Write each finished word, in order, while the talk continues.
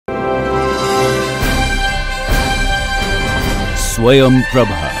Swayam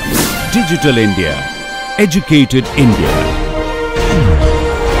Prabha. Digital India. Educated India.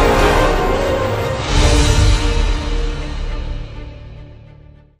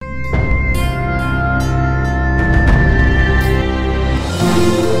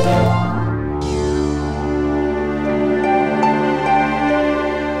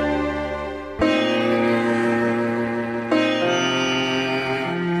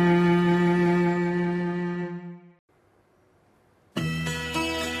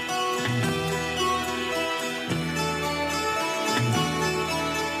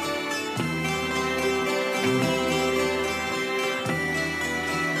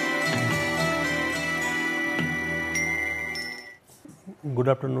 Good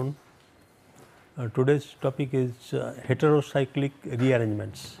afternoon. Today's topic is heterocyclic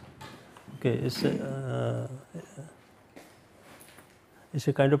rearrangements. Okay, it's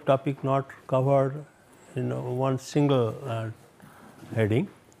a kind of topic not covered in one single heading,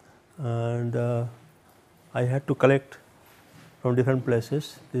 and I had to collect from different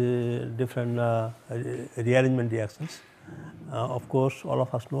places the different rearrangement reactions. Of course, all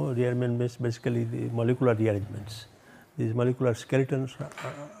of us know rearrangement means basically the molecular rearrangements. These molecular skeletons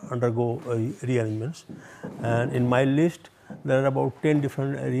undergo rearrangements, and in my list there are about 10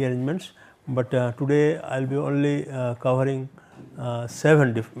 different rearrangements, but today I will be only covering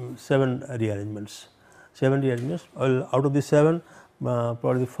 7 rearrangements. 7 rearrangements. Well, out of the 7,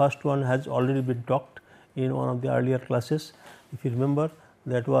 probably the first one has already been talked in one of the earlier classes. If you remember,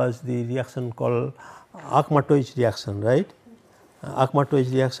 that was the reaction called Akhmatowicz reaction, right? Akhmatowicz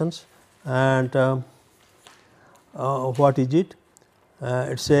reactions, and what is it?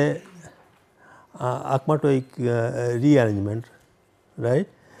 It's a Akhmatowicz rearrangement, right?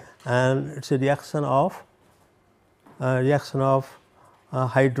 And it's a reaction of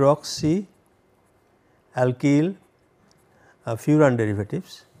hydroxy, alkyl, furan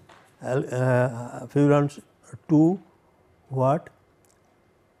derivatives, furans 2 what?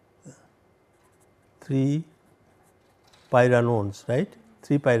 3 pyranones, right?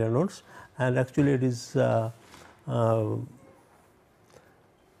 3 pyranones, and actually it is 6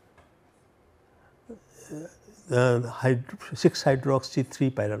 hydroxy 3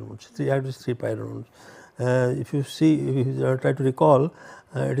 pyranones, 3 hydroxy 3 pyranones. If you see, if you try to recall,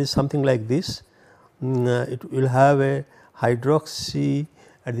 it is something like this. It will have a hydroxy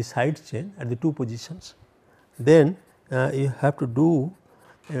at the side chain at the 2 positions. Then you have to do,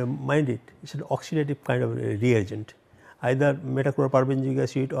 mind it, it is an oxidative kind of reagent, either metachloroperbenzoic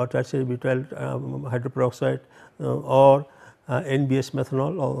acid or tertiary butyl hydroperoxide or NBS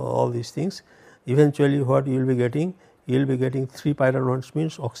methanol, all these things. Eventually what you will be getting? You will be getting 3 pyranones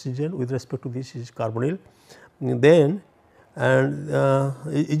means oxygen, with respect to this is carbonyl. Then, and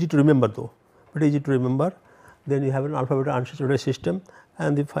easy to remember though, but easy to remember. Then you have an alpha beta unsaturated system,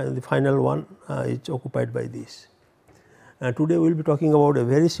 and the final one is occupied by this. Today we will be talking about a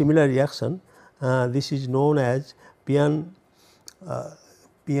very similar reaction. This is known as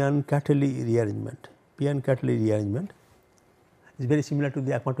Pian-Cateli rearrangement. Pian-Cateli rearrangement is very similar to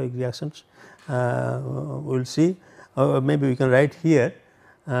the Akhmatowicz reactions. We will see, maybe we can write here.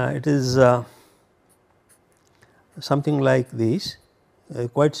 It is something like this,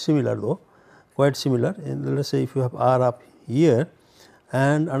 quite similar though, quite similar. And let us say if you have R up here,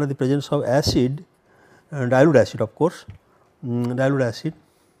 and under the presence of acid, dilute acid of course, dilute acid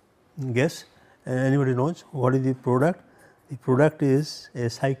gas. Anybody knows what is the product? The product is a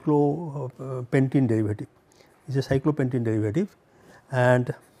cyclopentene derivative. It is a cyclopentene derivative,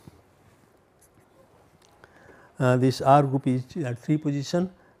 and this R group is at 3 position,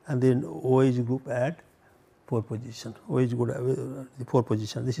 and then OH group at 4 position. OH group at 4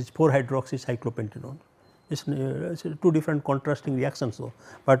 position. This is 4 hydroxy cyclopentanone. It's 2 different contrasting reactions though,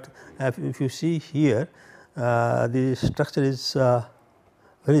 but if you see here, the structure is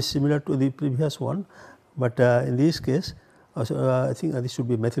very similar to the previous one, but in this case I think this should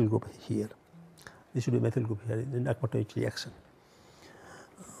be methyl group here. This should be methyl group here in Akhmatowicz reaction.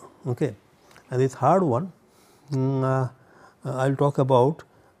 Okay, and the third one I will talk about,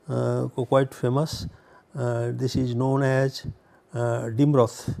 quite famous. This is known as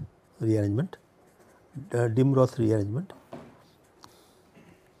Dimroth rearrangement. Dimroth rearrangement.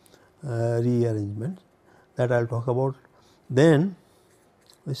 That I will talk about. Then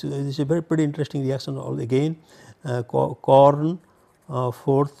this is a very pretty interesting reaction again, Korn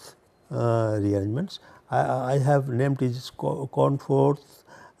 4th rearrangements. I have named it Korn 4th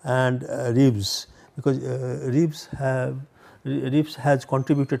and Reeves, because Reeves has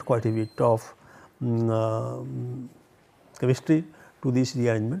contributed quite a bit of chemistry to these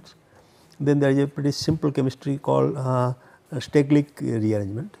rearrangements. Then there is a pretty simple chemistry called Steglic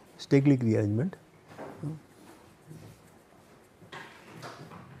rearrangement. Steglic rearrangement.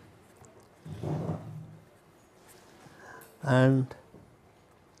 And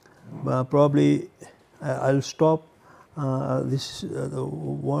probably I will stop this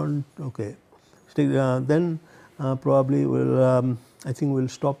one. Okay, then probably will I think we will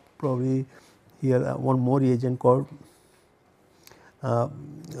stop probably here one more reagent called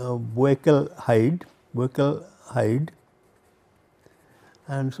Boekel-Hyde,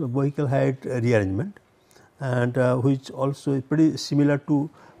 and so Boekel-Hyde rearrangement, and which also is pretty similar to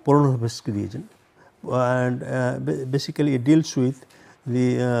Poronovsky reagent, and basically it deals with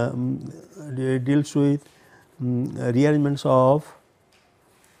the rearrangements of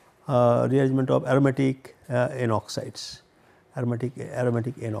aromatic N oxides, aromatic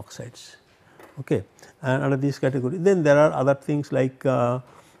N oxides. Okay. And under this category, then there are other things like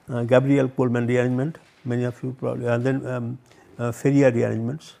Gabriel-Coleman rearrangement, many of you probably, and then Ferrier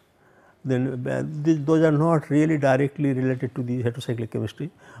rearrangements. Then those are not really directly related to the heterocyclic chemistry.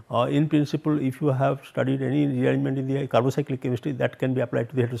 In principle, if you have studied any rearrangement in the carbocyclic chemistry, that can be applied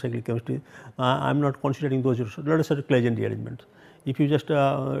to the heterocyclic chemistry. I am not considering those. Let us say Claisen rearrangement. If you just do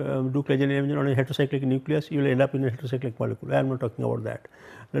Claisen rearrangement on a heterocyclic nucleus, you will end up in a heterocyclic molecule. I am not talking about that.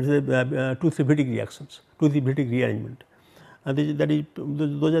 Let us say 2,3-Wittig reactions, 2,3-Wittig rearrangement.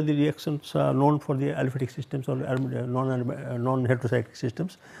 Those are the reactions known for the aliphatic systems or non-heterocyclic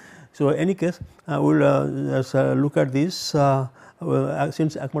systems. So, in any case, we will look at this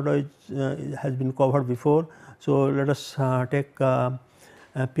since achomatoid has been covered before. So, let us take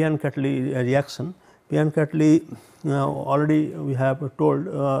Pian-Catley reaction. Pian-Catley already we have told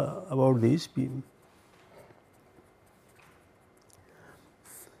about this.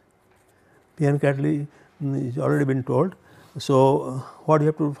 Pian-Catley is already been told. So, what we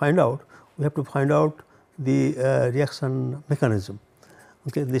have to find out? We have to find out the reaction mechanism.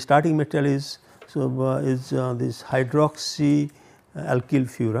 Okay, the starting material is this hydroxy alkyl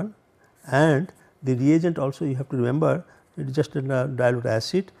furan, and the reagent also you have to remember it is just a dilute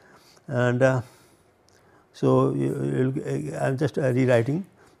acid, and so I am just rewriting.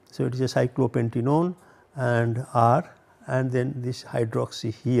 So, it is a cyclopentanone and R, and then this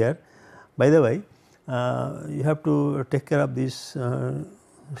hydroxy here. By the way, you have to take care of this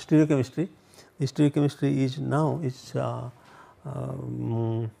stereochemistry. The stereochemistry is now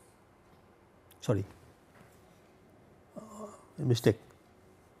sorry, mistake,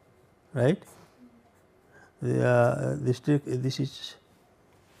 right? This is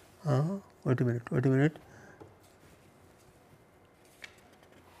wait a minute.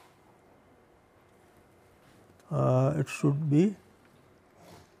 It should be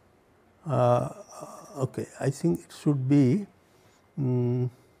okay. I think it should be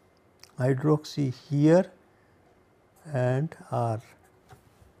hydroxy here and R,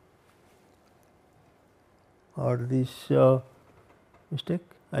 or this mistake.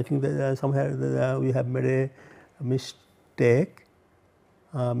 I think that somewhere we have made a mistake.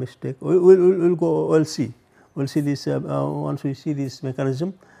 We'll go. We'll see. We'll see this once we see this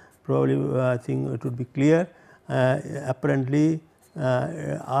mechanism. Probably I think it would be clear. Apparently,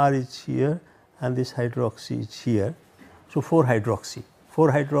 R is here and this hydroxy is here. So, 4 hydroxy,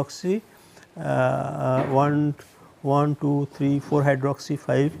 1, 2, 3, 4 hydroxy,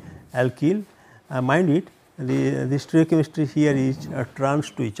 5 alkyl. Mind it, the stereochemistry here is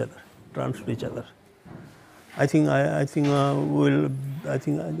trans to each other. I think we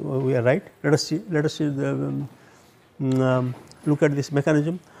are right. Let us see the look at this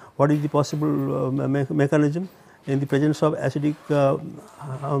mechanism. What is the possible mechanism in the presence of acidic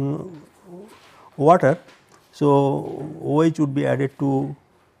water? So, OH would be added to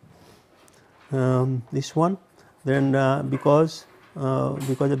this one. Then because of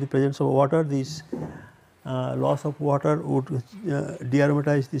the presence of water, this loss of water would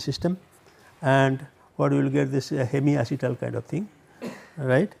dearomatize the system, and what we will get this hemiacetal kind of thing,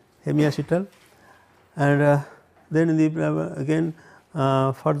 right? Hemiacetal, and then in the again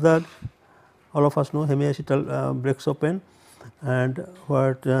further, all of us know hemiacetal breaks open, and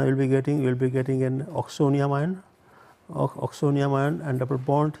what you will be getting? You will be getting an oxonium ion and double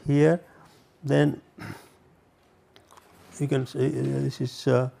bond here. Then you can say this is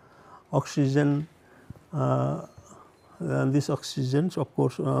oxygen, and this oxygens of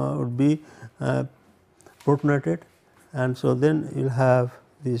course would be protonated, and so then you will have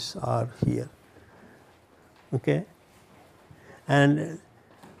this R here. Okay. And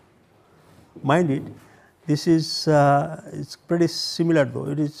mind it, this is it's pretty similar though.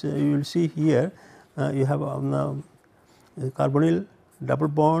 It is you will see here you have carbonyl double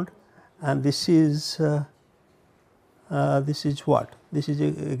bond, and this is this is what? This is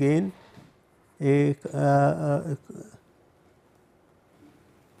again a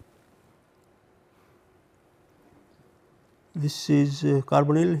this is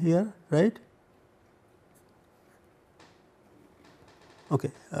carbonyl here, right?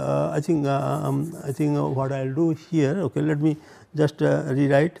 Okay, I think what I will do here. Okay, let me just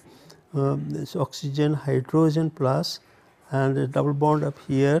rewrite this oxygen hydrogen plus and a double bond up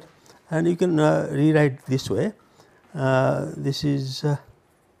here, and you can rewrite this way. This is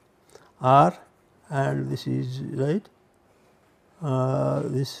R and this is right.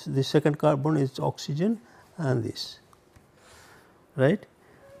 This second carbon is oxygen and this, right.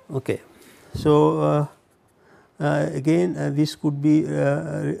 Okay. So, again this could be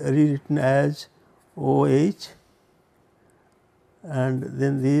rewritten as OH and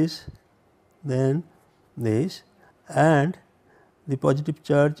then this, and the positive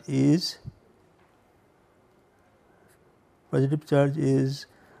charge is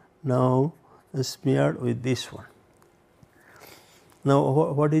now smeared with this one. Now,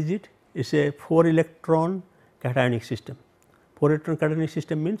 what is it? It is a 4 electron cationic system. 4 electron cationic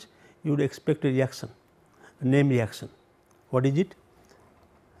system means you would expect a reaction, a name reaction. What is it?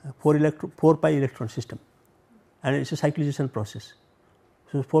 4 pi electron system, and it is a cyclization process.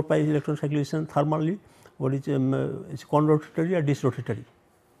 So, 4 pi electron cyclization thermally, what is it's conrotatory or disrotatory?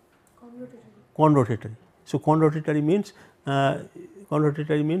 Conrotatory. So, conrotatory means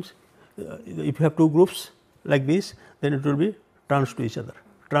if you have two groups like this, then it will be trans to each other,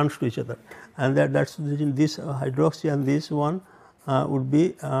 and that's the reason this hydroxy and this one would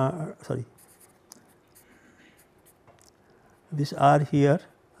be this R here,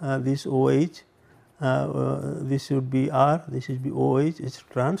 this OH, this should be R, this should be OH, it's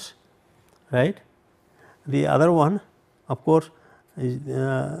trans, right. The other one, of course, is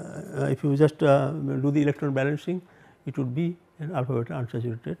if you just do the electron balancing, it would be an alpha beta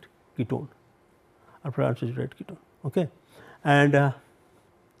unsaturated ketone, okay. And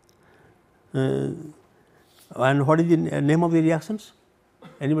what is the name of the reactions?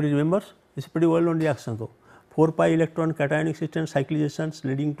 Anybody remembers? It's a pretty well known reaction though. 4 pi electron cationic system cyclizations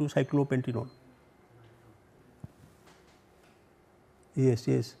leading to cyclopentanone. Yes,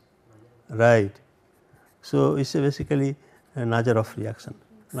 right. So, it is basically a Nazarov reaction,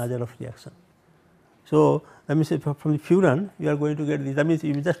 So, that means from the furan you are going to get this, that means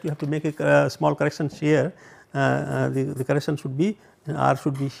you have to make a small corrections here. The correction should be R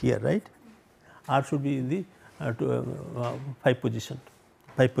should be here, right. R should be in the 5 position.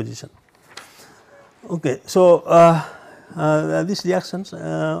 Okay. So, these reactions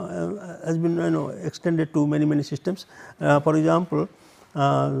has been extended to many systems. For example,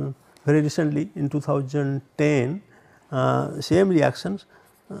 very recently in 2010, same reactions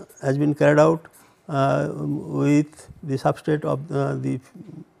has been carried out with the substrate of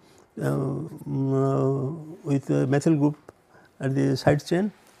with methyl group at the side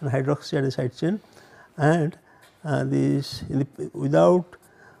chain and hydroxy at the side chain, and this without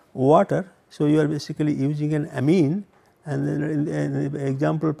water. So, you are basically using an amine, and then in the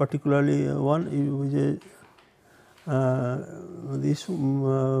example particularly one you use this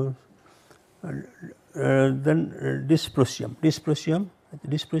then dysprosium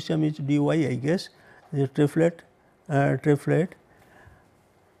is dy, I guess, is a triflate.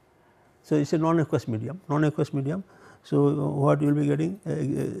 So, it is a non-aqueous medium. So, what you will be getting,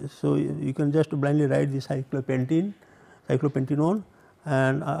 so you can just blindly write the cyclopentanone,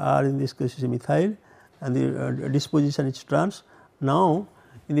 and R in this case is a methyl, and the disposition is trans. Now,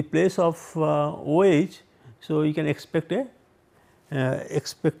 in the place of OH, so you can expect an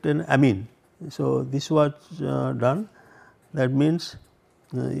amine. So, this was done, that means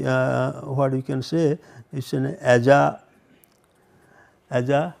what we can say is an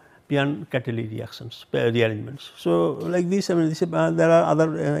Pian-Catelli rearrangements. So, like this, I mean there are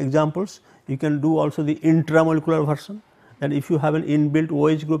other examples. You can do also the intramolecular version, and if you have an inbuilt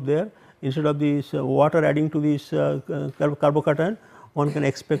OH group there, instead of this water adding to this carbocation, one can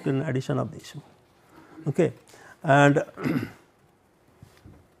expect an addition of this. Okay. And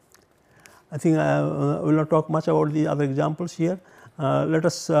I think I will not talk much about the other examples here. Let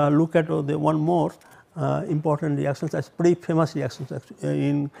us look at the one more important reactions, that's pretty famous reactions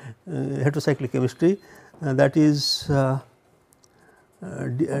in heterocyclic chemistry, that is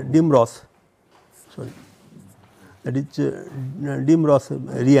Dimroth. That is Dimroth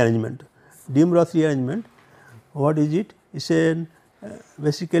rearrangement. Dimroth rearrangement, what is it? It is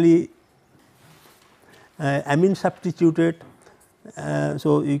basically amine substituted.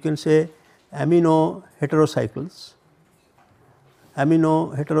 So, you can say amino heterocycles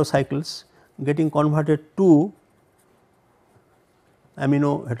getting converted to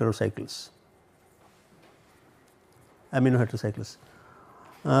amino heterocycles.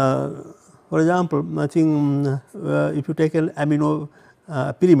 For example, I think if you take an amino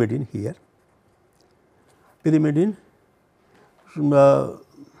pyrimidine here, pyrimidine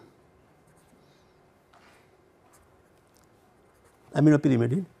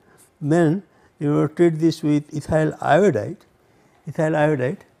aminopyrimidine, then you treat this with ethyl iodide. Ethyl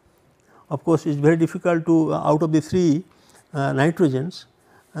iodide, of course, it is very difficult to out of the 3 nitrogens,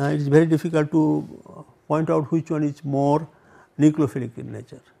 it is very difficult to point out which one is more nucleophilic in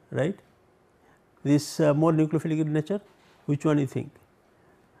nature, right. This more nucleophilic in nature, which one you think?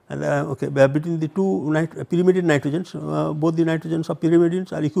 And okay, between the 2 pyrimidine nitrogens, both the nitrogens of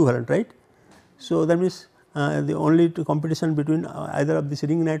pyrimidines are equivalent, right. So, that means the only competition between either of this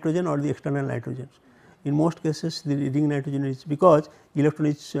ring nitrogen or the external nitrogens. In most cases the ring nitrogen is because electron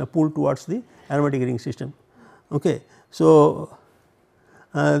is pulled towards the aromatic ring system. Okay. So,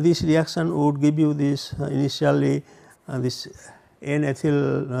 this reaction would give you this initially this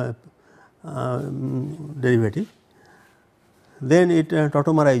N-ethyl derivative, then it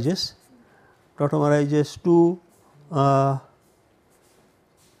tautomerizes to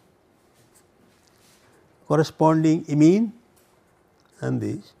corresponding imine and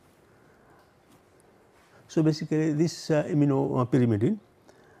this. So, basically this aminopyrimidine.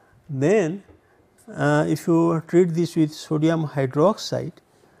 Then if you treat this with sodium hydroxide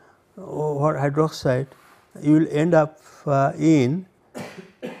or hydroxide, you will end up in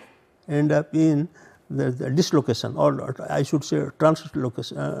the dislocation, or I should say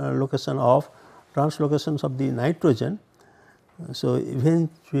translocations of the nitrogen. So,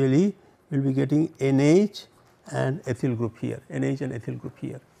 eventually we will be getting NH and ethyl group here, NH and ethyl group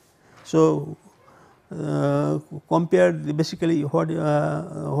here. So, compare basically what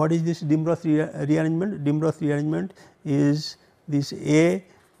is this Dimroth rearrangement? Dimroth rearrangement is this A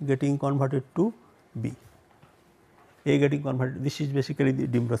getting converted to B, A getting converted, this is basically the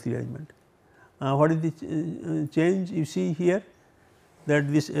Dimroth rearrangement. What is the change you see here,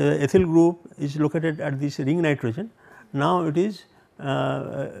 that this ethyl group is located at this ring nitrogen, now it is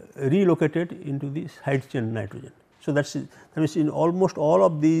relocated into the side chain nitrogen. So, that means in almost all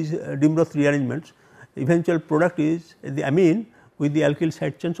of these Dimroth rearrangements, eventual product is the amine with the alkyl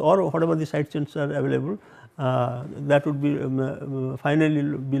side chains or whatever the side chains are available, that would be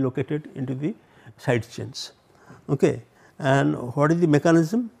finally be located into the side chains. Okay. And what is the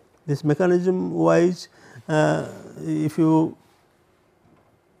mechanism? This mechanism wise, if you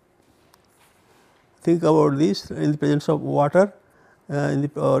think about this in the presence of water,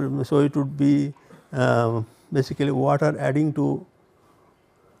 so it would be basically water adding to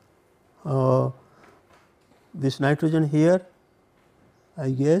this nitrogen here,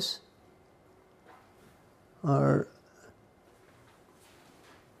 I guess, or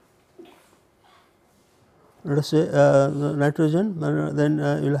let us say nitrogen, then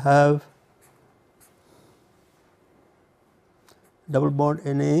you will have double bond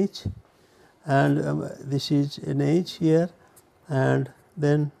NH, and this is NH here, and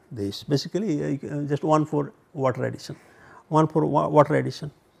then this basically just 1 for water addition, 1 for water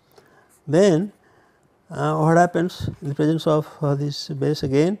addition. Then what happens in the presence of this base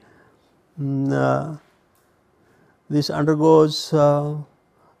again, this undergoes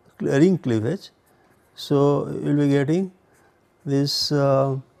ring cleavage. So, you will be getting this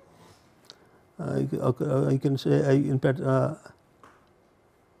you can say in fact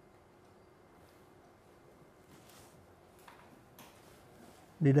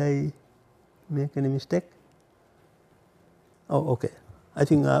did I make any mistake? Oh, okay. I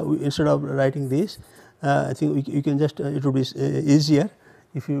think instead of writing this, I think you can just it would be easier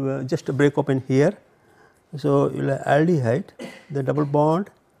if you just break open here. So, you will have aldehyde, the double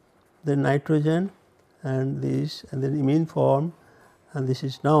bond, then nitrogen and this, and then imine form, and this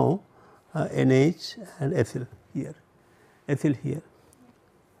is now NH and ethyl here,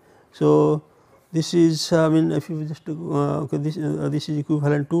 So, this is I mean if you just okay, this is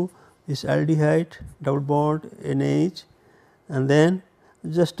equivalent to this aldehyde double bond NH, and then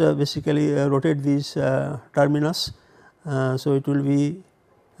just basically rotate this terminus. So, it will be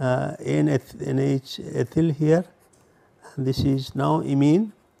NH ethyl here, and this is now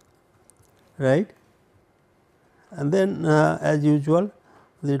imine, right. And then as usual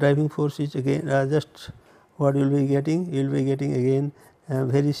the driving force is again just what you will be getting, you will be getting again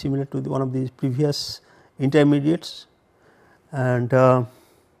very similar to one of these previous intermediates, and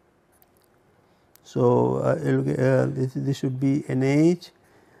so this should be NH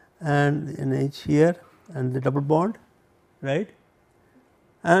and NH here and the double bond, right,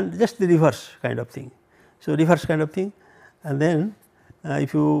 and just the reverse kind of thing. So, reverse kind of thing, and then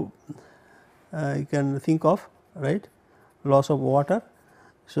if you can think of, right, loss of water.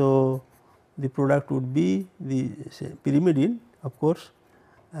 So, the product would be the say pyrimidine of course,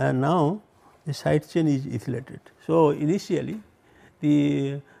 and now the side chain is ethylated. So, initially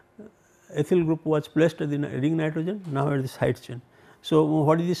the ethyl group was placed at the ring nitrogen, now at the side chain. So,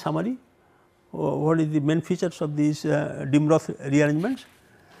 what is the summary? What is the main features of these Dimroth rearrangements?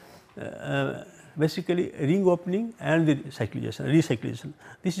 Basically ring opening and the recyclization.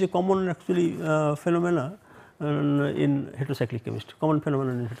 This is a common actually phenomena in heterocyclic chemistry, common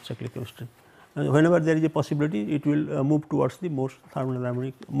phenomenon in heterocyclic chemistry. Whenever there is a possibility, it will move towards the most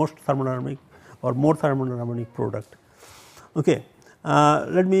thermodynamic or more thermodynamic product. Okay.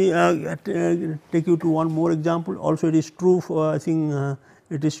 Let me take you to one more example. Also, it is true for I think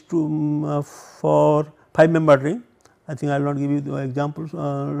it is true for 5-membered ring. I think I will not give you the examples.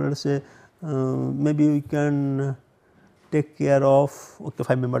 Let us say maybe we can take care of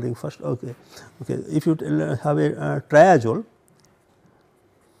 5-membered ring first. Okay. If you have a triazole,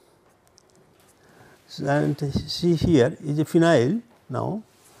 and see here is a phenyl. Now,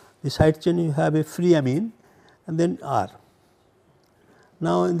 the side chain you have a free amine and then R.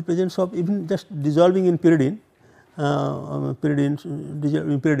 Now, in the presence of even just dissolving in pyridine,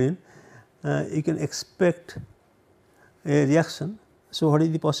 you can expect a reaction. So, what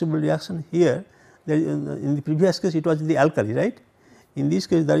is the possible reaction here? There in the previous case it was the alkali, right. In this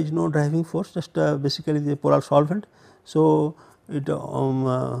case there is no driving force, just basically the polar solvent. So, it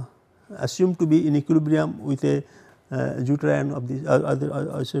assumed to be in equilibrium with a deuterion of this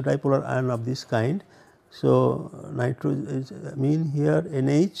dipolar ion of this kind. So, nitrogen here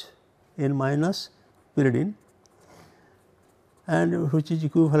NH N minus pyridine, and which is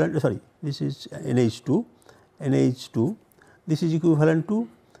equivalent, this is NH2, this is equivalent to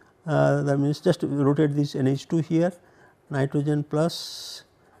that means just rotate this NH2 here, nitrogen plus,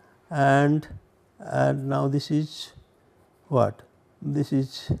 and now this is what? This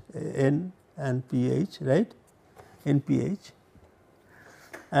is N and pH, right, NPH,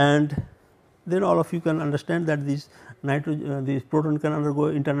 and then all of you can understand that this this proton can undergo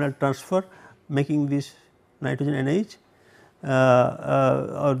internal transfer, making this nitrogen NH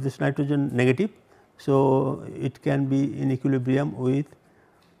or this nitrogen negative. So, it can be in equilibrium with.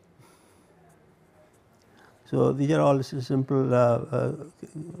 So, these are all simple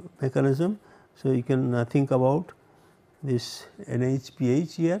mechanism. So, you can think about this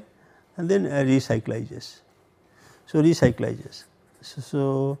NHPH here and then recyclages. So, recyclages.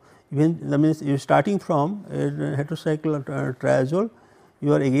 So, even that means you are starting from a heterocycle triazole,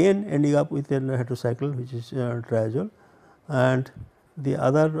 you are again ending up with a heterocycle which is triazole, and the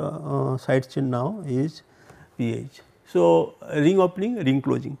other side chain now is pH. So, ring opening, ring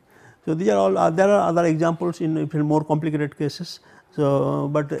closing. So, these are all there are other examples in more complicated cases. So,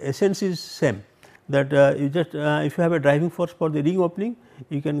 but the essence is same, that you just if you have a driving force for the ring opening,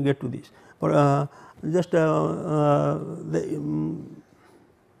 you can get to this. But just let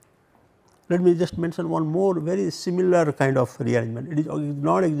me just mention one more very similar kind of rearrangement. It is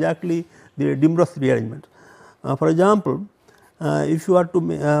not exactly the Dimroth rearrangement. For example, if you are to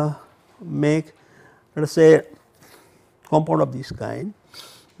make let us say compound of this kind,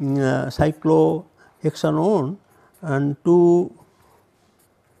 cyclohexanone and 2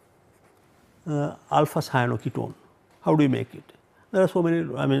 alpha cyanoketone, how do you make it? There are so many,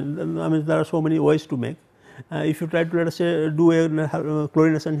 I mean there are so many ways to make. If you try to let us say do a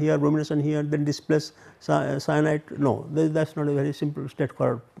chlorination here, bromination here, then displace cyanide, no, that is not a very simple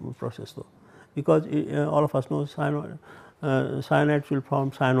straightforward process though, because all of us know cyanides will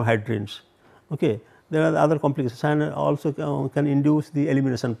form cyanohydrins. Okay. There are other complications. Cyanide also can induce the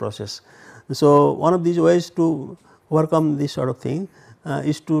elimination process. So, one of these ways to overcome this sort of thing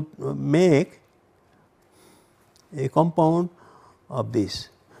is to make a compound of this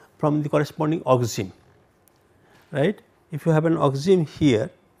from the corresponding oxime, right. If you have an oxime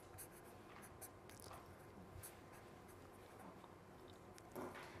here,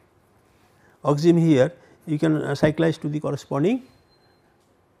 you can cyclize to the corresponding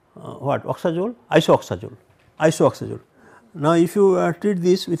what oxazole, isoxazole. Now, if you treat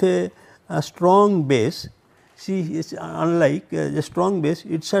this with a strong base, see it's unlike a strong base,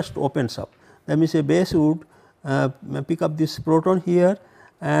 it just opens up. That means a base would pick up this proton here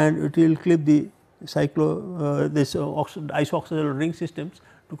and it will clip the isoxazole ring systems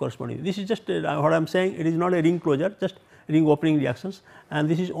to corresponding. This is just what I am saying, it is not a ring closure, just ring opening reactions, and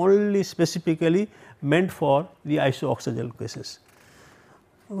this is only specifically meant for the isoxazole cases.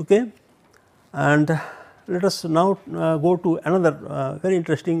 Okay. And let us now go to another very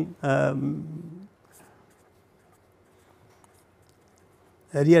interesting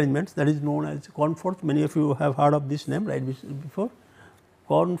rearrangements, that is known as Cornforth. Many of you have heard of this name right before.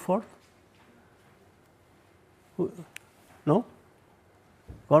 Cornforth, no?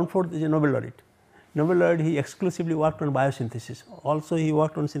 Cornforth is a Nobel laureate. Nobel laureate, he exclusively worked on biosynthesis. Also he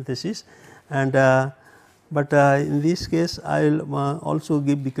worked on synthesis, and but in this case I will also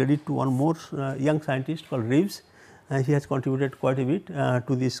give the credit to one more young scientist called Reeves. He has contributed quite a bit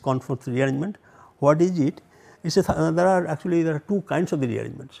to this Cornforth rearrangement. What is it? It's there are two kinds of the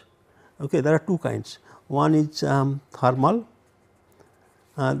rearrangements. Okay, there are two kinds. One is thermal,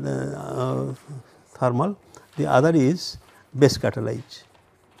 the other is base catalyzed.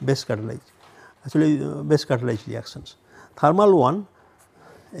 Actually base catalyzed reactions. Thermal one,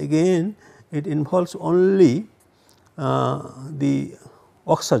 again it involves only the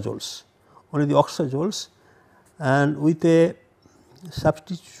oxazoles, and with a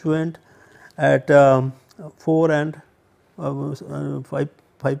substituent at 4 and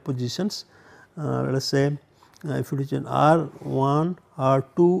 5 positions. Let us say if it is an R1,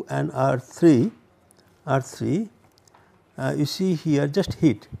 R2 and R3, you see here just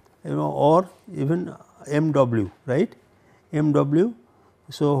heat, or even MW, right, MW.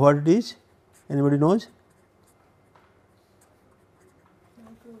 So, what it is, anybody knows?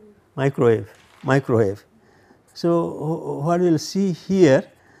 Microwave. So, what we will see here,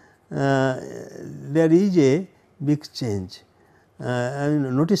 there is a big change,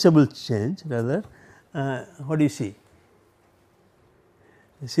 noticeable change rather. What do you see?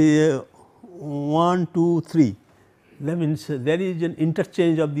 See 1, 2, 3, that means there is an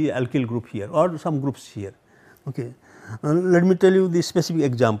interchange of the alkyl group here or some groups here. Okay. Let me tell you the specific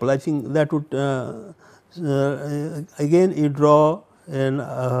example. I think that would again you draw an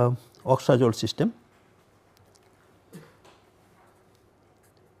oxazole system,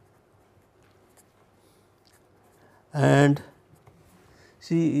 and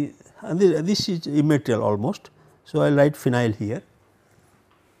see this is immaterial almost. So, I will write phenyl here,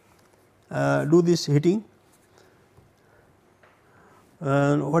 do this heating,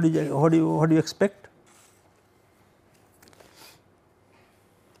 and what do you expect?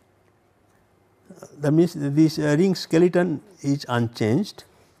 That means this ring skeleton is unchanged,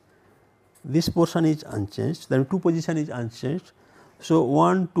 this portion is unchanged, then 2 position is unchanged. So,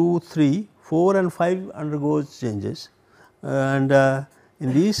 1, 2, 3, 4 and 5 undergoes changes, and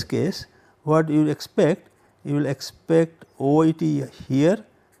in this case what you will expect? You will expect OIT here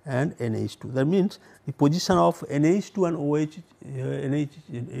and NH2. That means the position of NH2 and OH NH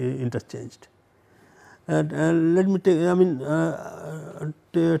interchanged. And let me take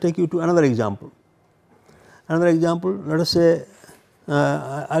take you to another example. Let us say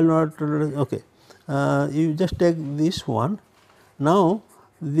I will not, okay, you just take this one. Now,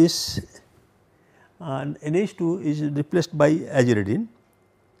 this NH2 is replaced by aziridine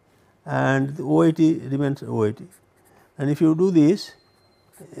and the OIT remains OIT, and if you do this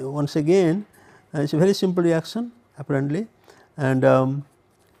once again, it is a very simple reaction apparently, and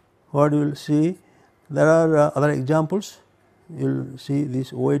what you will see, there are other examples. You will see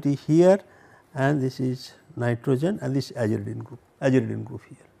this OIT here, and this is nitrogen and this aziridine group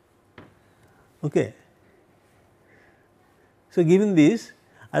here. Okay. So, given this,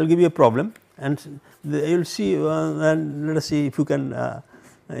 I will give you a problem, and you will see, and let us see if you can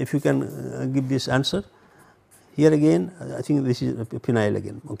give this answer. Here again, I think this is phenyl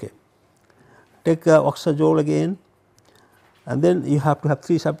again. Okay. Take oxazole again, and then you have to have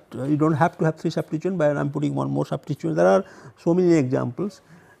you do not have to have 3 substituents, but I am putting one more substituent. There are so many examples,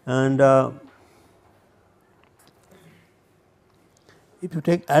 and if you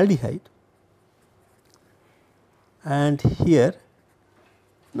take aldehyde and here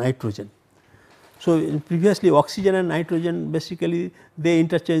nitrogen. So, previously oxygen and nitrogen basically they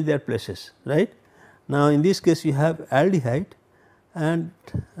interchange their places, right. Now, in this case you have aldehyde and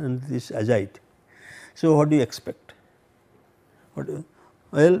this azide. So, what do you expect?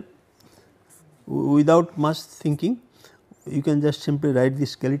 Well, without much thinking, you can just simply write the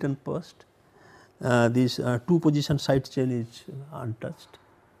skeleton first. This 2 position side chain is untouched.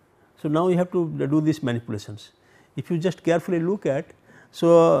 So, now you have to do these manipulations. If you just carefully look at,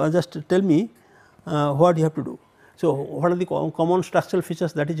 so just tell me what you have to do. So, what are the common structural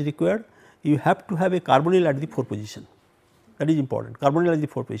features that is required? You have to have a carbonyl at the 4 position, that is important, carbonyl at the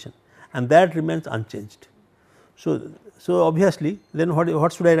 4 position, and that remains unchanged. So, obviously then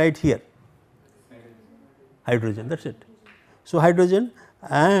what should I write here? Hydrogen, that is it. So, hydrogen,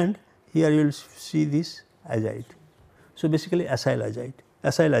 and here you will see this azide. So, basically acyl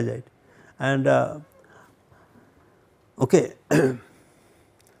azide, and okay.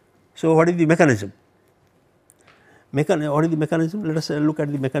 So, what is the mechanism? What is the mechanism? Let us look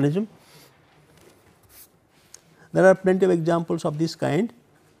at the mechanism. There are plenty of examples of this kind.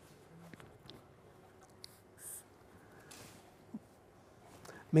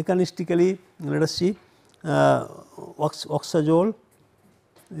 Mechanistically, let us see oxazole,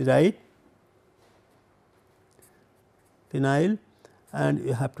 right, phenyl, and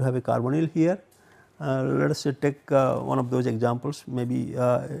you have to have a carbonyl here. Let us say take one of those examples, maybe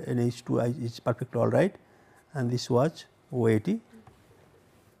NH2 is perfectly all right, and this was OAT,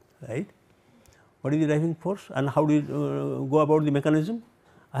 right. What is the driving force and how do you go about the mechanism?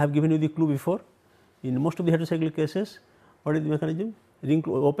 I have given you the clue before. In most of the heterocyclic cases, what is the mechanism? Ring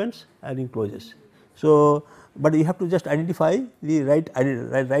opens and ring closes. So, but you have to just identify the right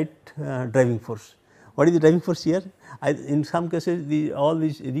driving force. What is the driving force here? In some cases, all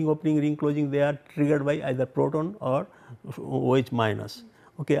these ring opening, ring closing, they are triggered by either proton or OH minus,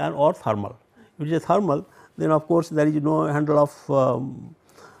 okay, or thermal. If it is a thermal, then of course there is no handle of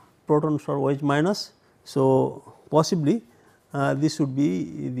protons or OH minus. So, possibly this would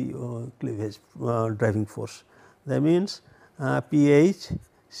be the cleavage driving force. That means pH,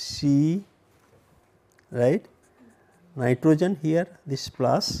 C, right, nitrogen here, this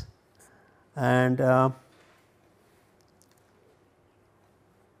plus, and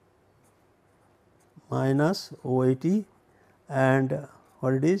minus OAT, and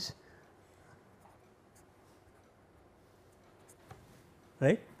what it is,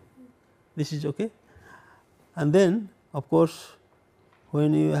 right, this is okay. And then of course,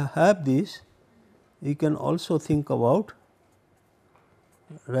 when you have this, you can also think about,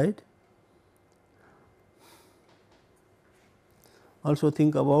 right, also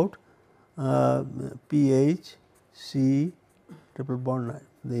think about pH, C, triple bond,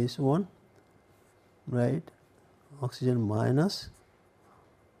 this one, right, oxygen minus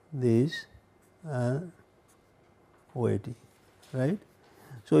this OAT, right.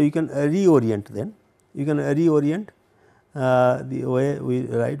 So, you can reorient, then you can reorient the way we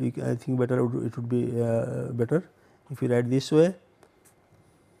write. I think better it would be better if you write this way.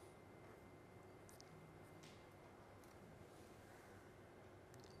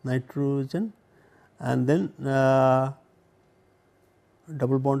 Nitrogen, and then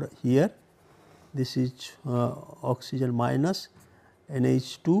double bond here, this is oxygen minus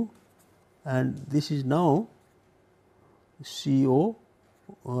NH2, and this is now CO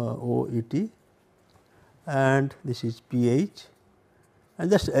OET, and this is pH, and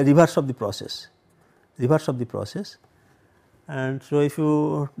just a reverse of the process, and so if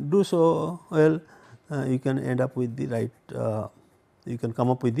you do so well, you can end up with the right, you can come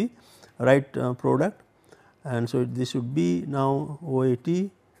up with the right product, and so this should be now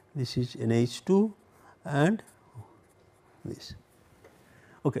OAT, this is NH2 and this.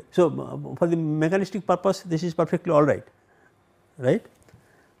 Okay. So, for the mechanistic purpose, this is perfectly all right, right,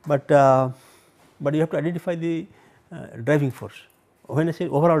 but you have to identify the driving force. When I say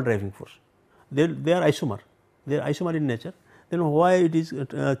overall driving force, they are isomer, in nature, then why it is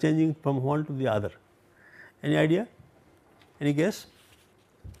changing from one to the other? Any idea? Any guess?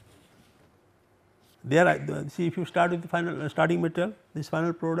 There, see, if you start with the final starting material, this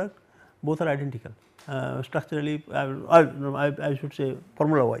final product, both are identical structurally, I should say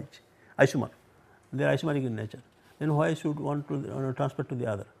formula wise, isomer, they are isomeric in nature. Then why should one to transfer to the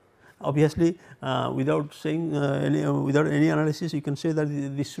other? Obviously, without saying without any analysis, you can say that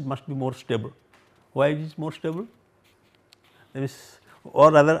this must be more stable. Why it is more stable? That is,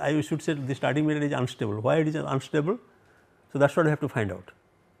 or rather, I should say the starting material is unstable. Why it is unstable? So, that is what I have to find out.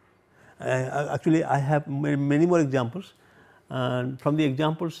 Actually, I have many more examples, and from the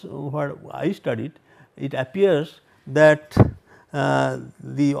examples what I studied, it appears that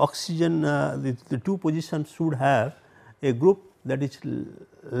the oxygen, the two positions should have a group that is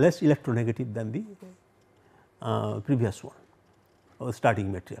less electronegative than the previous one, or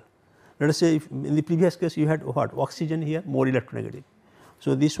starting material. Let us say if in the previous case you had what, oxygen here more electronegative.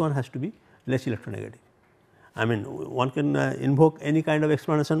 So, this one has to be less electronegative. I mean, one can invoke any kind of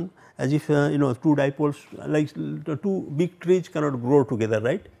explanation as if two dipoles, like two big trees cannot grow together,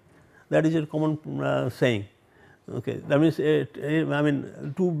 right. That is a common saying. Okay. That means I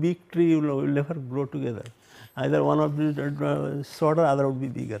mean two big trees will never grow together, either one would be shorter, other would be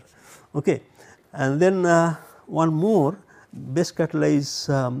bigger. Okay. And then one more base catalyzed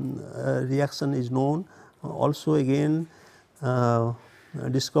reaction is known, also again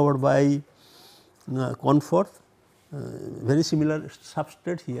discovered by Conforth, very similar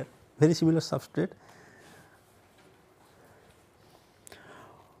substrate here, very similar substrate,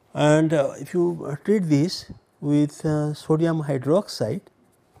 and if you treat this with sodium hydroxide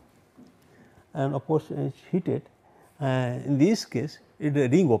and of course, it is heated, in this case it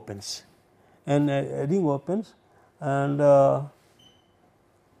ring opens, and ring opens, and the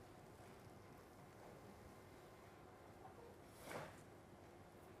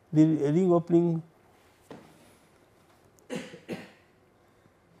ring opening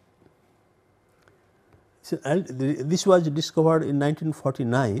this was discovered in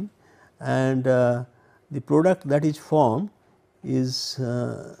 1949, and the product that is formed is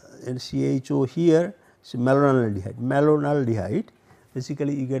CHO here, so malonaldehyde,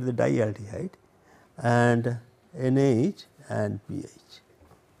 basically you get the dialdehyde, and NH and pH.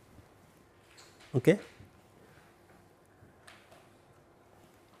 Okay.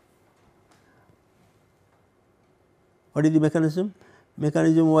 What is the mechanism?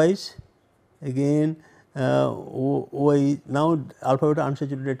 Mechanism wise, again OI now alpha beta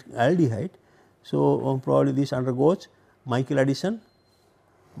unsaturated aldehyde. So, probably this undergoes Michael addition,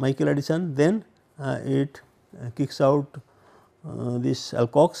 then it kicks out this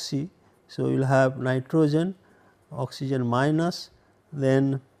alkoxy. So, you will have nitrogen, oxygen minus,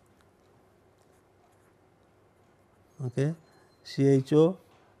 then okay, CHO,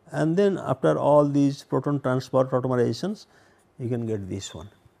 and then after all these proton transport automerizations you can get this one.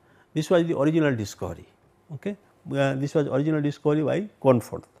 This was the original discovery. Okay. This was original discovery by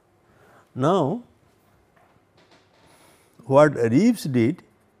Cornforth. Now, what Reeves did,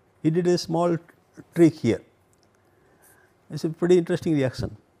 he did a small trick here. It is a pretty interesting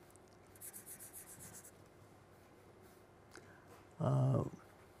reaction.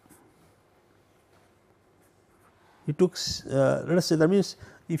 He took let us say, that means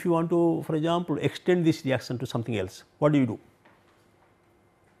if you want to, for example, extend this reaction to something else, what do you do?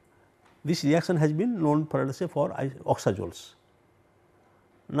 This reaction has been known for, let us say, for oxazoles.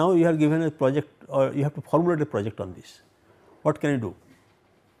 Now, you are given a project, or you have to formulate a project on this. What can you do?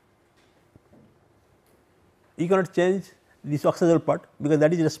 You cannot change this oxazole part, because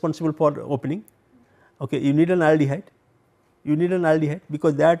that is responsible for opening. Okay, you need an aldehyde. You need an aldehyde,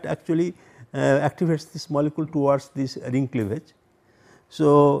 because that actually activates this molecule towards this ring cleavage.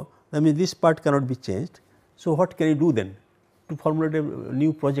 So, that means this part cannot be changed. So, what can you do then to formulate a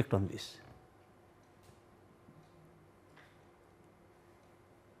new project on this?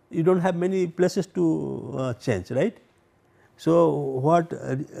 You do not have many places to change, right. So, what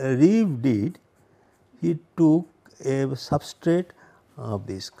Reeves did, he took a substrate of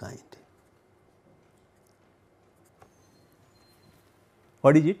this kind.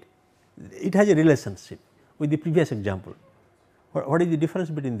 What is it? It has a relationship with the previous example. What is the difference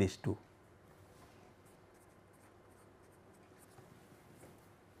between these two?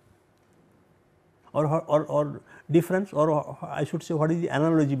 Or difference, or I should say, what is the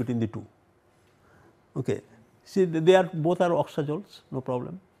analogy between the two? Okay. See, they are both are oxazoles, no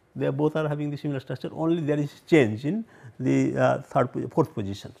problem. They are both are having the similar structure, only there is change in the fourth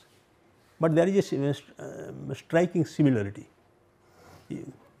positions, but there is a striking similarity.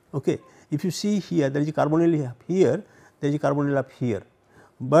 Okay. If you see here, there is a carbonyl up here, there is a carbonyl up here,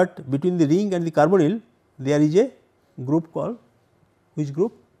 but between the ring and the carbonyl there is a group called, which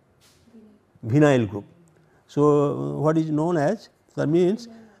group? Vinyl group. So, what is known as, that means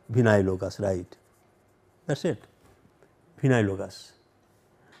vinylogous, right, that is it, vinylogous.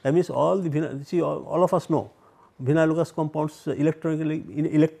 That means all the see all of us know vinylogous compounds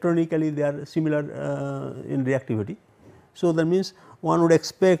electronically they are similar in reactivity. So, that means one would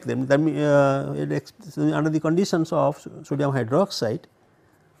expect them, that under the conditions of sodium hydroxide.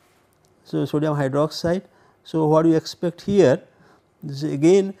 So, sodium hydroxide. So, what do you expect here? This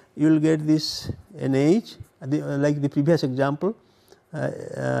again you will get this NH like the previous example,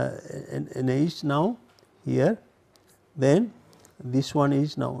 NH now here, then this one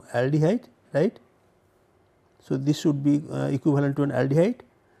is now aldehyde, right. So, this should be equivalent to an aldehyde,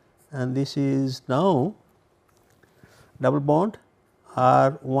 and this is now double bond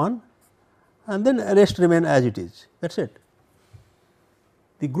R1, and then rest remain as it is, that is it.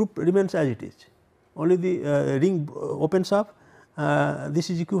 The group remains as it is, only the ring opens up. This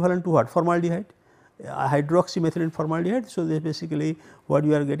is equivalent to what? Formaldehyde, hydroxymethylene formaldehyde. So, this basically what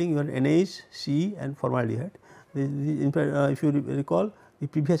you are getting, you are NH, C and formaldehyde. In fact, if you recall the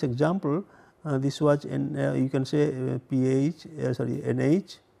previous example, this was you can say pH,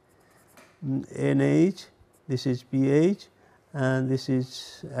 NH, NH, this is pH, and this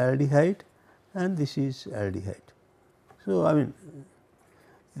is aldehyde, and this is aldehyde. So, I mean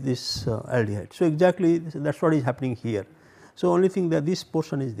this aldehyde. So, exactly that is what is happening here. So, only thing that this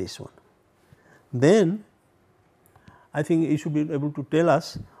portion is this one. Then I think you should be able to tell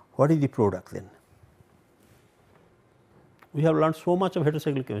us what is the product then. We have learned so much of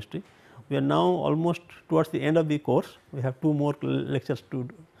heterocyclic chemistry, we are now almost towards the end of the course. We have 2 more lectures to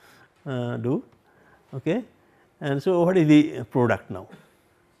do. Okay. And so, what is the product now?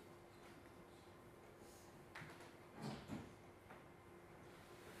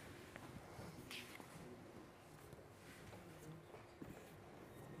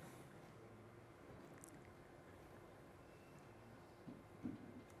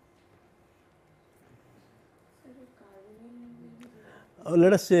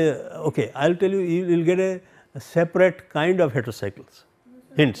 Let us say, okay, I will tell you, you will get a separate kind of heterocycles.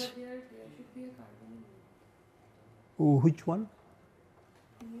 Hints. But there should be a carbonyl. Oh, which one?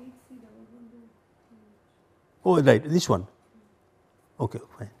 Oh, right, this one. Okay,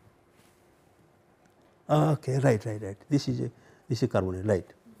 fine. Okay, right. This is a carbonyl, right.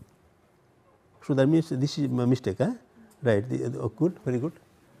 So that means this is my mistake, huh? Right. Oh, good, very good.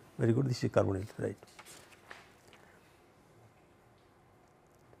 This is carbonyl, right.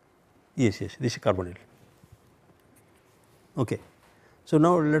 Yes, this is carbonyl. Okay. So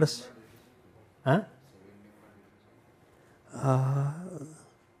now let us. Huh?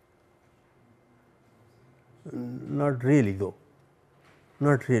 Not really, though.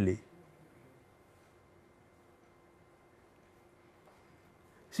 Not really.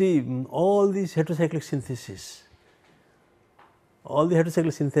 See, all these heterocyclic syntheses, all the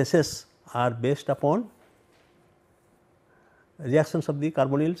heterocyclic syntheses are based upon reactions of the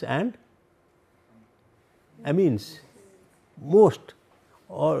carbonyls and amines, most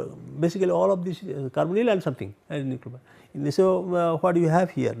or basically all of these carbonyl and something. So, what do you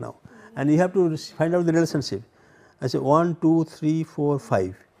have here now? And you have to find out the relationship. I say 1, 2, 3, 4,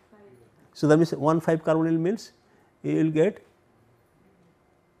 5. So, that means 1 5 carbonyl means you will get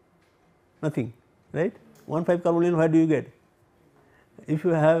nothing, right. 1 5 carbonyl, where do you get? If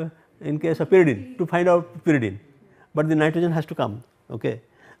you have in case of pyridine, to find out pyridine, but the nitrogen has to come. Okay.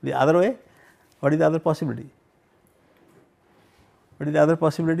 The other way, what is the other possibility? What is the other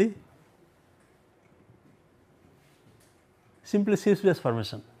possibility? Simply cis base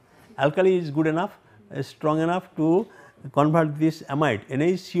formation. Alkali is good enough, is strong enough to convert this amide.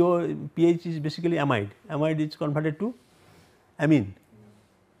 NaCO pH is basically amide. Amide is converted to amine.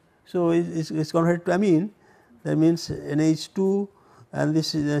 So, it is converted to amine, that means NH2 and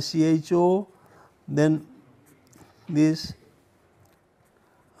this is CHO, then this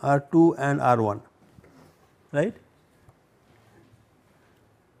R2 and R1, right.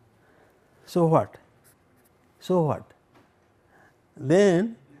 So, what?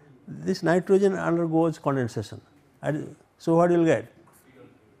 Then this nitrogen undergoes condensation. So, what you will get?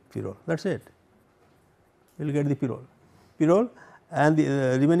 Pyrrole, that is it. You will get the pyrrole and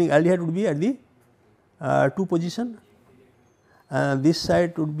the remaining aldehyde would be at the 2 position, and this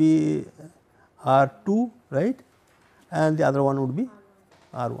side would be R2, right, and the other one would be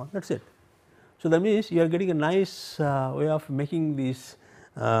R1, that is it. So, that means you are getting a nice way of making this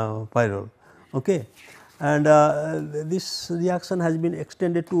pyrrole. Okay. And this reaction has been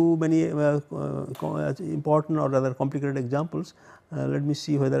extended to many important or rather complicated examples. Let me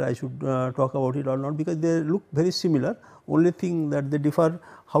see whether I should talk about it or not, because they look very similar, only thing that they differ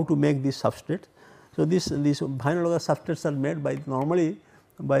how to make this substrate. So, these homologous substrates are made by normally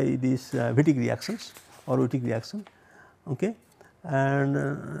by these Wittig reactions or Wittig reaction. Okay. And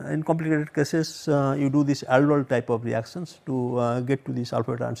in complicated cases you do this aldol type of reactions to get to these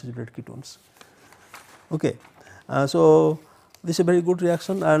alpha beta unsaturated ketones. Okay. So, this is a very good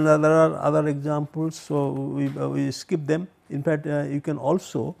reaction, and there are other examples. So, we skip them. In fact, you can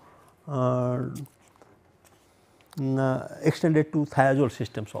also extend it to thiazole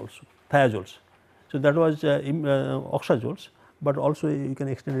systems also, thiazoles. So, that was oxazoles, but also you can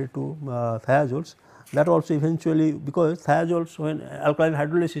extend it to thiazoles. That also eventually, because thiazoles, when alkaline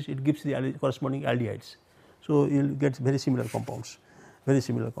hydrolysis, it gives the corresponding aldehydes. So, you will get very similar compounds,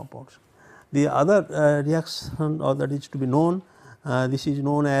 The other reaction or that is to be known, this is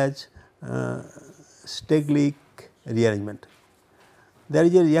known as Steglich rearrangement. There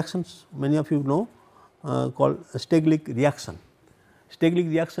is a reaction many of you know called Steglich reaction. Steglich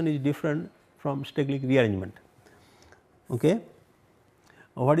reaction is different from Steglich rearrangement. Okay.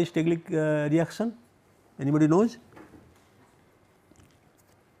 What is Steglich reaction? Anybody knows?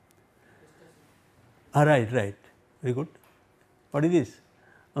 Right, very good. What is this?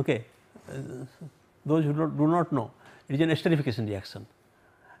 Okay. Those who do not know, it is an esterification reaction.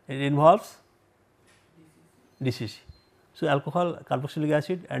 It involves DCC. So, alcohol, carboxylic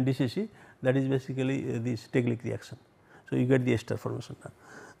acid and DCC, that is basically the Steglich reaction. So, you get the ester formation.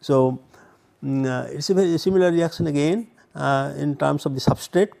 So, it is a very similar reaction again in terms of the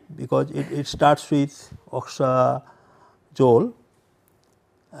substrate, because it starts with oxazole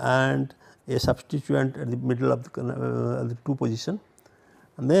and a substituent at the middle of the 2 position,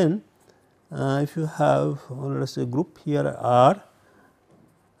 and then if you have let us say group here R,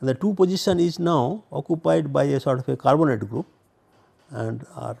 and the 2 position is now occupied by a sort of a carbonate group and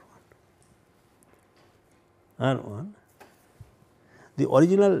R1. The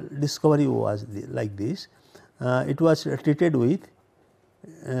original discovery was like this. It was treated with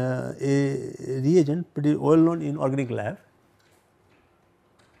a reagent pretty well known in organic lab,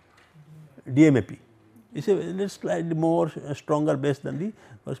 DMAP. It is a slightly more stronger base than the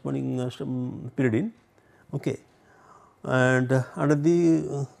corresponding pyridine. Okay. And under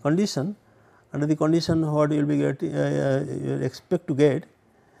the condition what you will be getting, you will expect to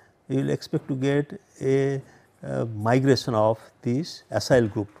get a migration of this acyl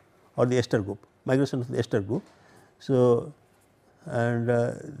group or the ester group, migration of the ester group. So, and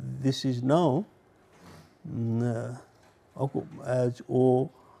this is now as OR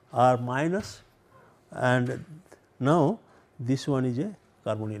minus, and now this one is a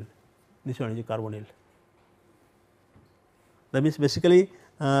carbonyl, That means basically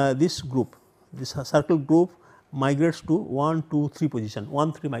this group, this circle group migrates to 1, 2, 3 position,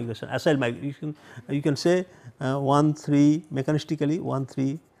 1, 3 migration, acyl migration. You can say 1, 3 mechanistically 1,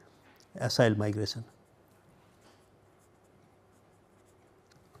 3 acyl migration.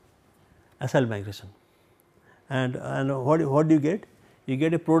 And what do you get? You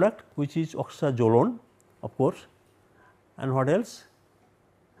get a product which is oxazolone, of course, and what else?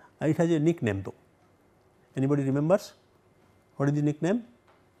 It has a nickname though. Anybody remembers? What is the nickname?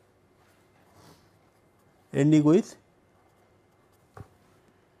 Ending with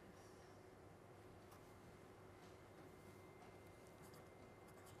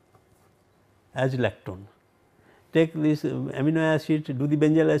azlactone. Take this amino acid, do the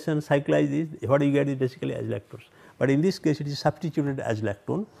benzylation, cyclize this, what you get is basically azlactose, but in this case it is substituted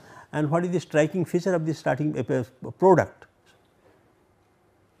azlactone. And what is the striking feature of the starting product?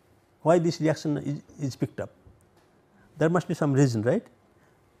 Why this reaction is picked up? There must be some reason, right?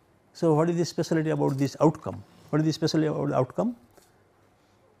 So, what is the specialty about this outcome? What is the specialty about the outcome?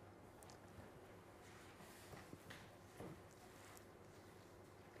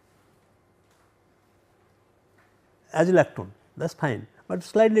 Azlactone, that is fine, but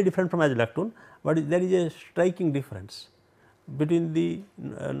slightly different from azlactone, but there is a striking difference between the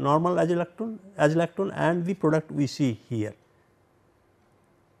normal azlactone and the product we see here.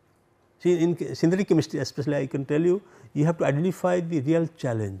 See, in synthetic chemistry especially, I can tell you, you have to identify the real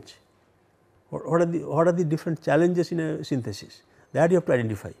challenge. What are the different challenges in a synthesis, that you have to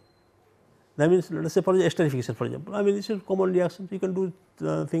identify. That means, let us say for esterification, for example, I mean this is common reaction, you can do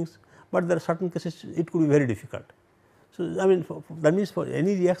things, but there are certain cases it could be very difficult. So, I mean that means for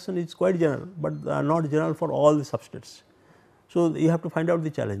any reaction it is quite general, but not general for all the substrates. So, you have to find out the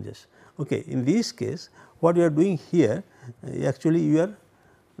challenges. Okay. In this case, what you are doing here, actually you are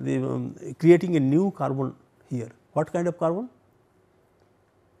creating a new carbon here. What kind of carbon?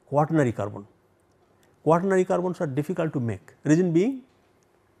 Quaternary carbon. Quaternary carbons are difficult to make, reason being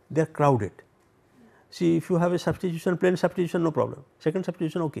they are crowded. See, if you have a substitution, plain substitution, no problem, second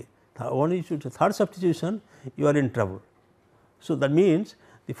substitution okay, third substitution you are in trouble. So, that means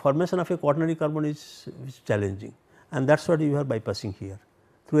the formation of a quaternary carbon is challenging, and that is what you are bypassing here.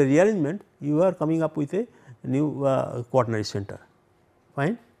 Through a rearrangement you are coming up with a new quaternary center,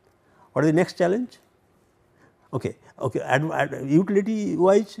 fine. What is the next challenge? Okay, utility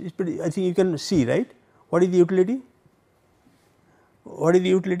wise is pretty, I think you can see, right. What is the utility? What is the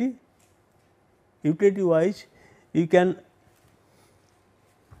utility? Utility wise you can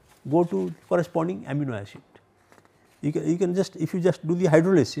go to corresponding amino acid. You can just, if you just do the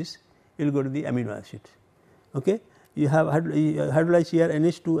hydrolysis, you will go to the amino acid. Okay. You have hydrolyze here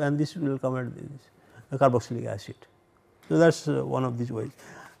NH2 and this will come at this carboxylic acid. So, that is one of these ways.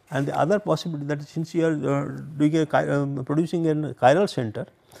 And the other possibility, that since you are doing a producing a chiral center,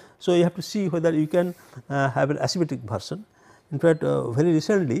 so you have to see whether you can have an acidic version. In fact, very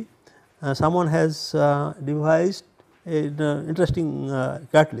recently someone has devised an interesting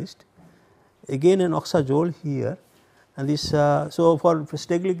catalyst, again an oxazole here, and this so for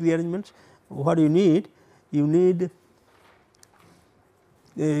Steglich rearrangements what you need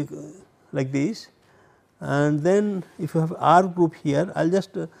like this, and then if you have R group here, I will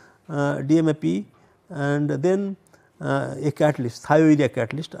just DMAP and then a catalyst, thiourea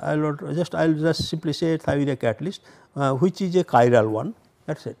catalyst. I will just simply say thiourea catalyst, which is a chiral one,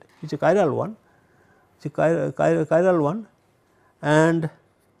 that is it. It is a chiral one, it is a chiral one, and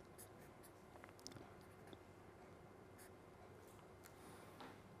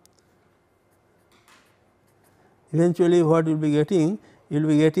eventually what you will be getting you will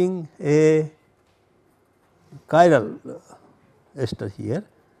be getting a chiral ester here,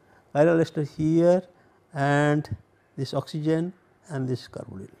 and this oxygen and this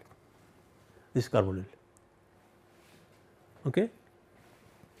carbonyl, okay.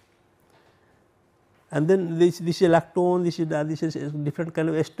 And then this is a lactone, this is a different kind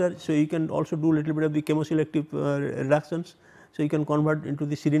of ester. So, you can also do little bit of the chemoselective reductions. So, you can convert into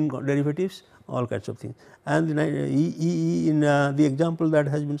the serine derivatives, all kinds of things. And the EE in the example that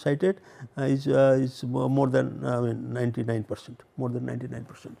has been cited is more than 99%, more than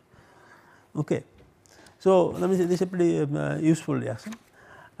 99%. Okay. So, let me say this is a pretty useful reaction,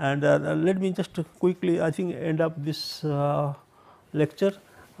 and let me just quickly I think end up this lecture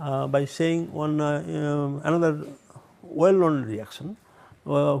by saying one another well known reaction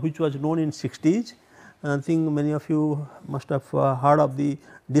which was known in 60s. I think many of you must have heard of the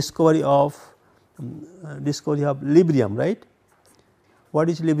discovery of Librium, right. What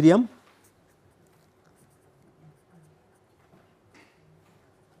is Librium?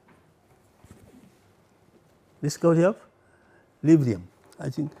 Discovery of Librium,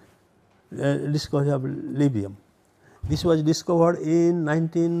 I think discovery of Librium. This was discovered in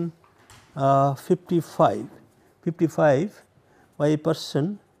 1955 by a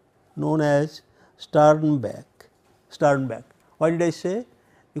person known as Sternbach. Why did I say?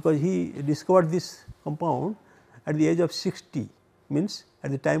 Because he discovered this compound at the age of 60, means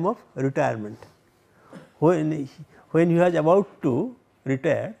at the time of retirement. When he was about to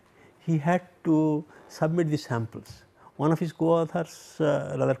retire, he had to submit the samples. One of his co-authors,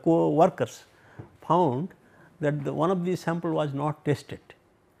 rather co-workers, found that one of these sample was not tested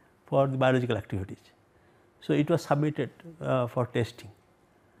for the biological activities. So, it was submitted for testing,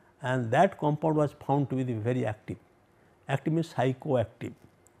 and that compound was found to be the very active. Active means psychoactive,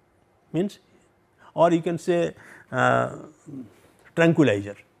 means, or you can say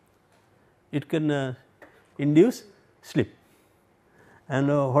tranquilizer. It can induce sleep. And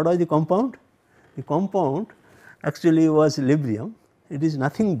what was the compound? The compound actually was Librium. It is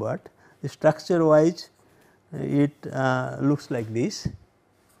nothing but the structure wise it looks like this.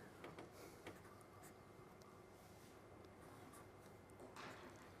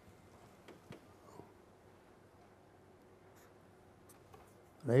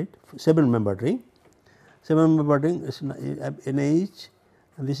 Right, 7 membered ring. 7 membered ring is NH,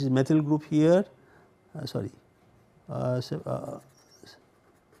 and this is methyl group here,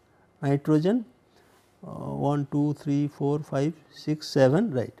 nitrogen 1, 2, 3, 4, 5, 6,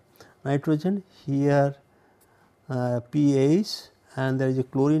 7, right. Nitrogen here, pH, and there is a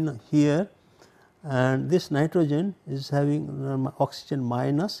chlorine here, and this nitrogen is having oxygen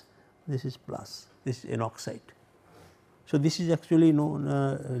minus, this is plus, this is N oxide. So, this is actually known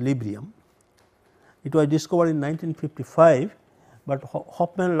Librium. It was discovered in 1955, but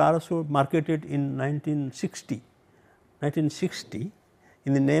Hoffmann Larousseau marketed in 1960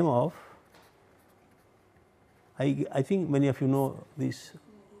 in the name of, I think many of you know this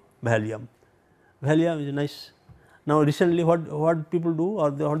Valium. Valium is a nice. Now, recently what people do,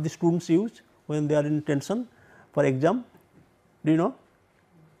 or what the students use when they are in tension for exam, do you know?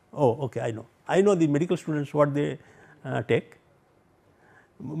 Oh, okay, I know the medical students what they take,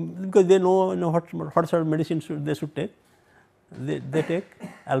 because they know what sort of medicine they should take. They take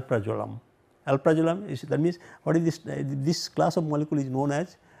alprazolam. Alprazolam is, that means what is this class of molecule is known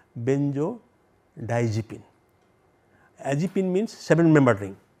as benzodiazepine. Azepine means 7 membered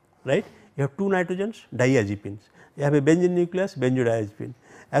ring, right. You have 2 nitrogens, diazepines. You have a benzene nucleus, benzodiazepine.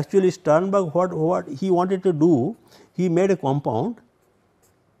 Actually, Sternbach what he wanted to do, he made a compound.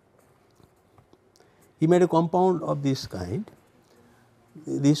 He made a compound of this kind,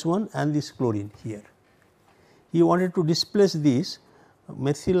 this one and this chlorine here. He wanted to displace this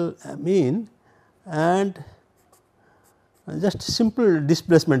methylamine and just simple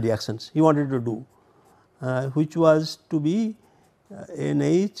displacement reactions he wanted to do, which was to be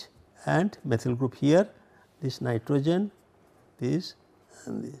NH and methyl group here, this nitrogen, this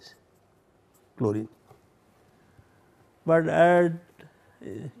and this chlorine. But as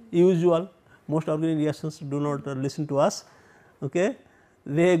usual, most organic reactions do not listen to us, okay.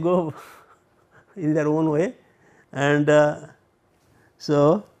 They go in their own way, and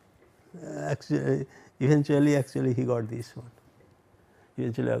so eventually he got this one,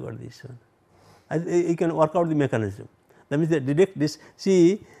 you can work out the mechanism. That means that direct this,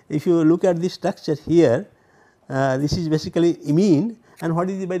 see if you look at this structure here, this is basically imine, and what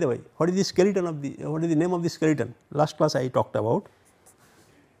is the, by the way, what is the skeleton of the, what is the name of the skeleton? Last class I talked about.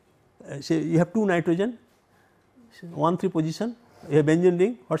 Say you have 2 nitrogen, 1,3 position, you have benzene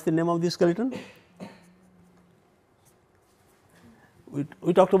ring, what is the name of the skeleton?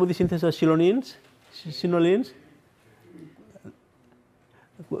 we talked about the synthesis of sinolines,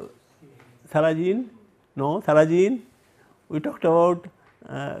 thalazine, no thalazine, we talked about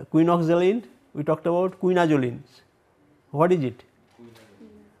quinoxaline, we talked about quinazolines. What is it?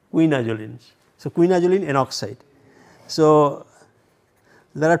 Quinazolines. So, quinazoline N oxide. So,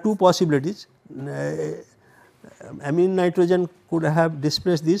 there are two possibilities. Amine nitrogen could have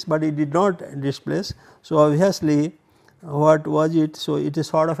displaced this, but it did not displace. So, obviously, what was it? So, it is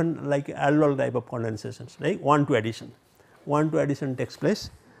sort of an like aldol type of condensations, right, 1-2 addition. 1-2 addition takes place,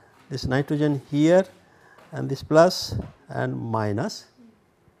 this nitrogen here and this plus and minus,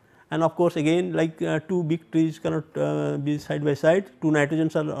 and of course, again like two big trees cannot be side by side, two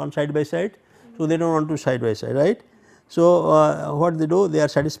nitrogens are on side by side. So, they do not want to side by side, right. So, what they do, they are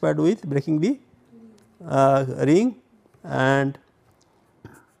satisfied with breaking the ring, and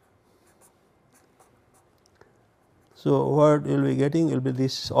so what you will be getting will be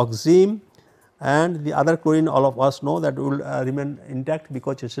this oxime, and the other chlorine all of us know that will remain intact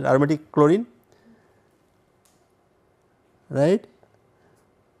because it is an aromatic chlorine, right.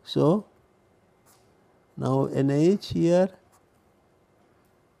 So, now NH here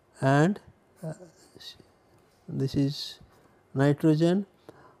and this is nitrogen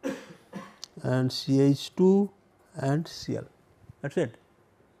and CH2 and Cl, that is it,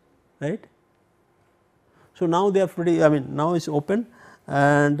 right. So, now they are pretty, I mean now it is open,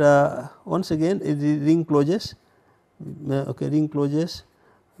 and once again the ring closes, okay, ring closes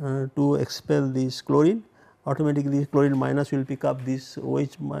to expel this chlorine. Automatically chlorine minus will pick up this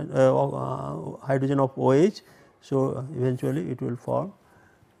OH hydrogen of OH. So, eventually it will form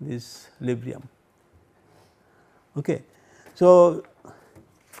this librium. Okay. So,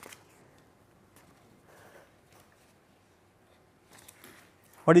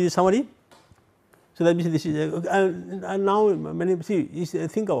 what is the summary? So, that means this is and now many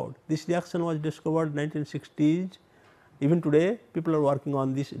think about this reaction was discovered 1960s. Even today people are working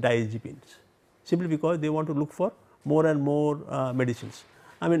on these diazepines, simply because they want to look for more and more medicines.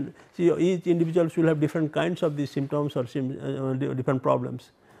 I mean, see, each individual will have different kinds of these symptoms or different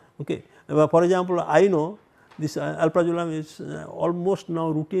problems. Okay. For example, I know this alprazolam is almost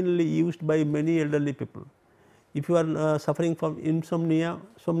now routinely used by many elderly people. If you are suffering from insomnia,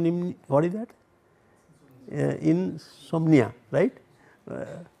 what is that? Insomnia, right.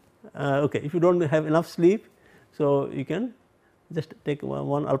 Okay. If you do not have enough sleep, so you can just take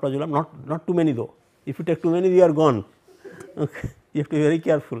one alprazolam, not too many though. If you take too many, you are gone. Okay. You have to be very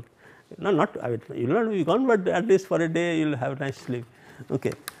careful. No, not I mean, you will not be gone, but at least for a day you will have a nice sleep.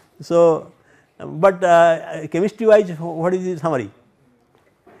 Okay. So, but chemistry wise, what is the summary?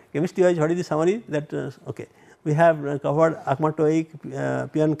 Chemistry wise, what is the summary? That okay, we have covered achmatoic,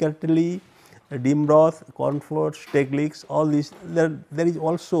 Piancartelli, Dimroth, Cornford, Steglitz, all these. There is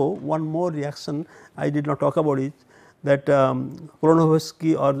also one more reaction I did not talk about it, that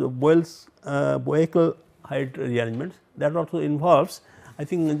Kronovsky or Boeckel height rearrangements, that also involves. I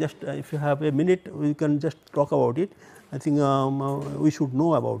think just if you have a minute, we can just talk about it. I think we should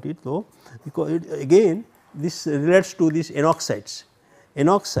know about it though, because again this relates to these N oxides. N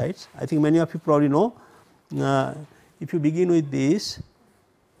oxides, I think many of you probably know. If you begin with this,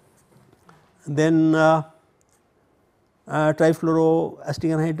 then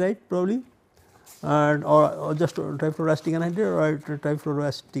trifluoroacetic anhydride probably, or just trifluoroacetic anhydride or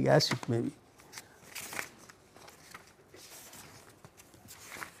trifluoroacetic acid maybe.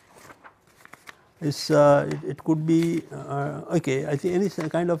 It could be okay. I think any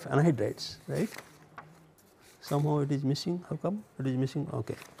kind of anhydrides, right? Somehow it is missing. How come it is missing?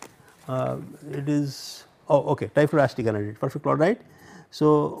 Okay, it is okay. Trifluoroacetic anhydride, perfect chloride.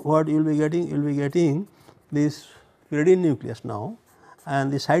 So, what you will be getting? You will be getting this pyridine nucleus now,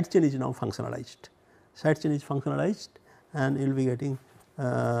 and the side chain is now functionalized. Side chain is functionalized, and you will be getting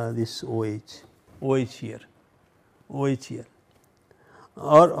this OH here,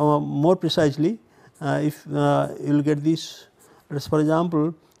 or more precisely, if you will get this, for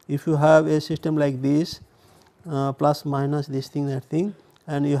example, if you have a system like this, plus minus this thing that thing,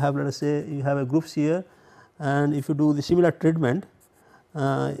 and you have, let us say you have a groups here, and if you do the similar treatment,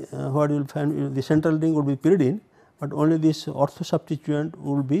 what you will find, the central ring would be pyridine, but only this ortho substituent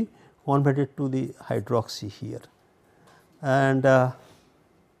will be converted to the hydroxy here, and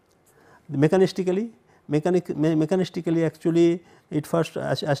mechanistically actually it first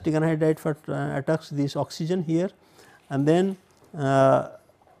acetic anhydride first attacks this oxygen here, and then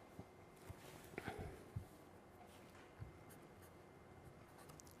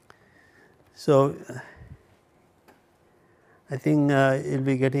so I think you will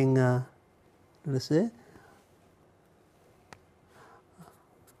be getting let us say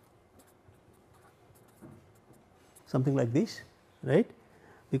something like this, right,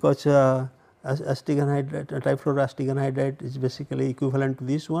 because acetic anhydride, trifluoroacetic anhydride is basically equivalent to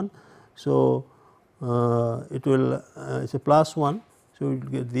this one. So, it will it is a +1. So, we will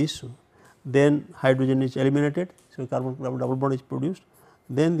get this, then hydrogen is eliminated. So, carbon carbon double bond is produced,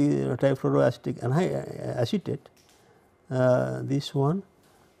 then the trifluoroacetic acetate, this one,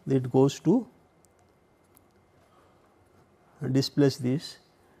 it goes to displace this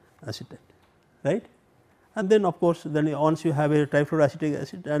acetate, right. And then of course, then once you have a trifluoroacetic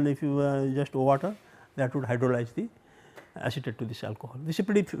acid, and if you just water, that would hydrolyze the acetate to this alcohol. This is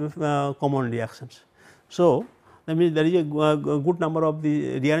pretty common reactions. So, that means there is a good number of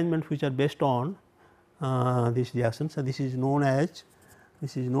the rearrangements which are based on these reactions, and this is known as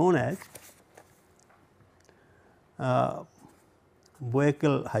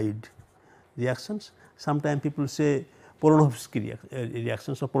Boeckel-Hyde reactions. Sometimes people say Polonovsky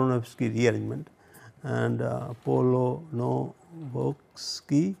reactions or Polonovsky rearrangement, and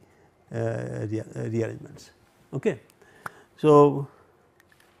Polonovsky rearrangements. Okay. So,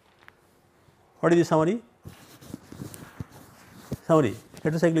 what is the summary?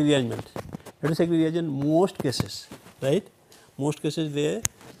 Heterocyclic rearrangement. Heterocyclic rearrangement, most cases, right, most cases they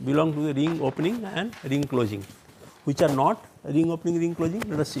belong to the ring opening and ring closing. Which are not ring opening, ring closing,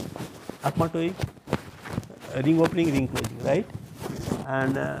 let us see. Aphmatoic, ring opening, ring closing, right,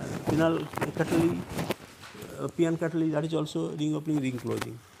 and phenol catalyl, PN catalyl, that is also ring opening, ring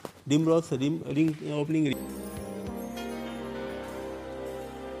closing. Dimroth, ring opening, ring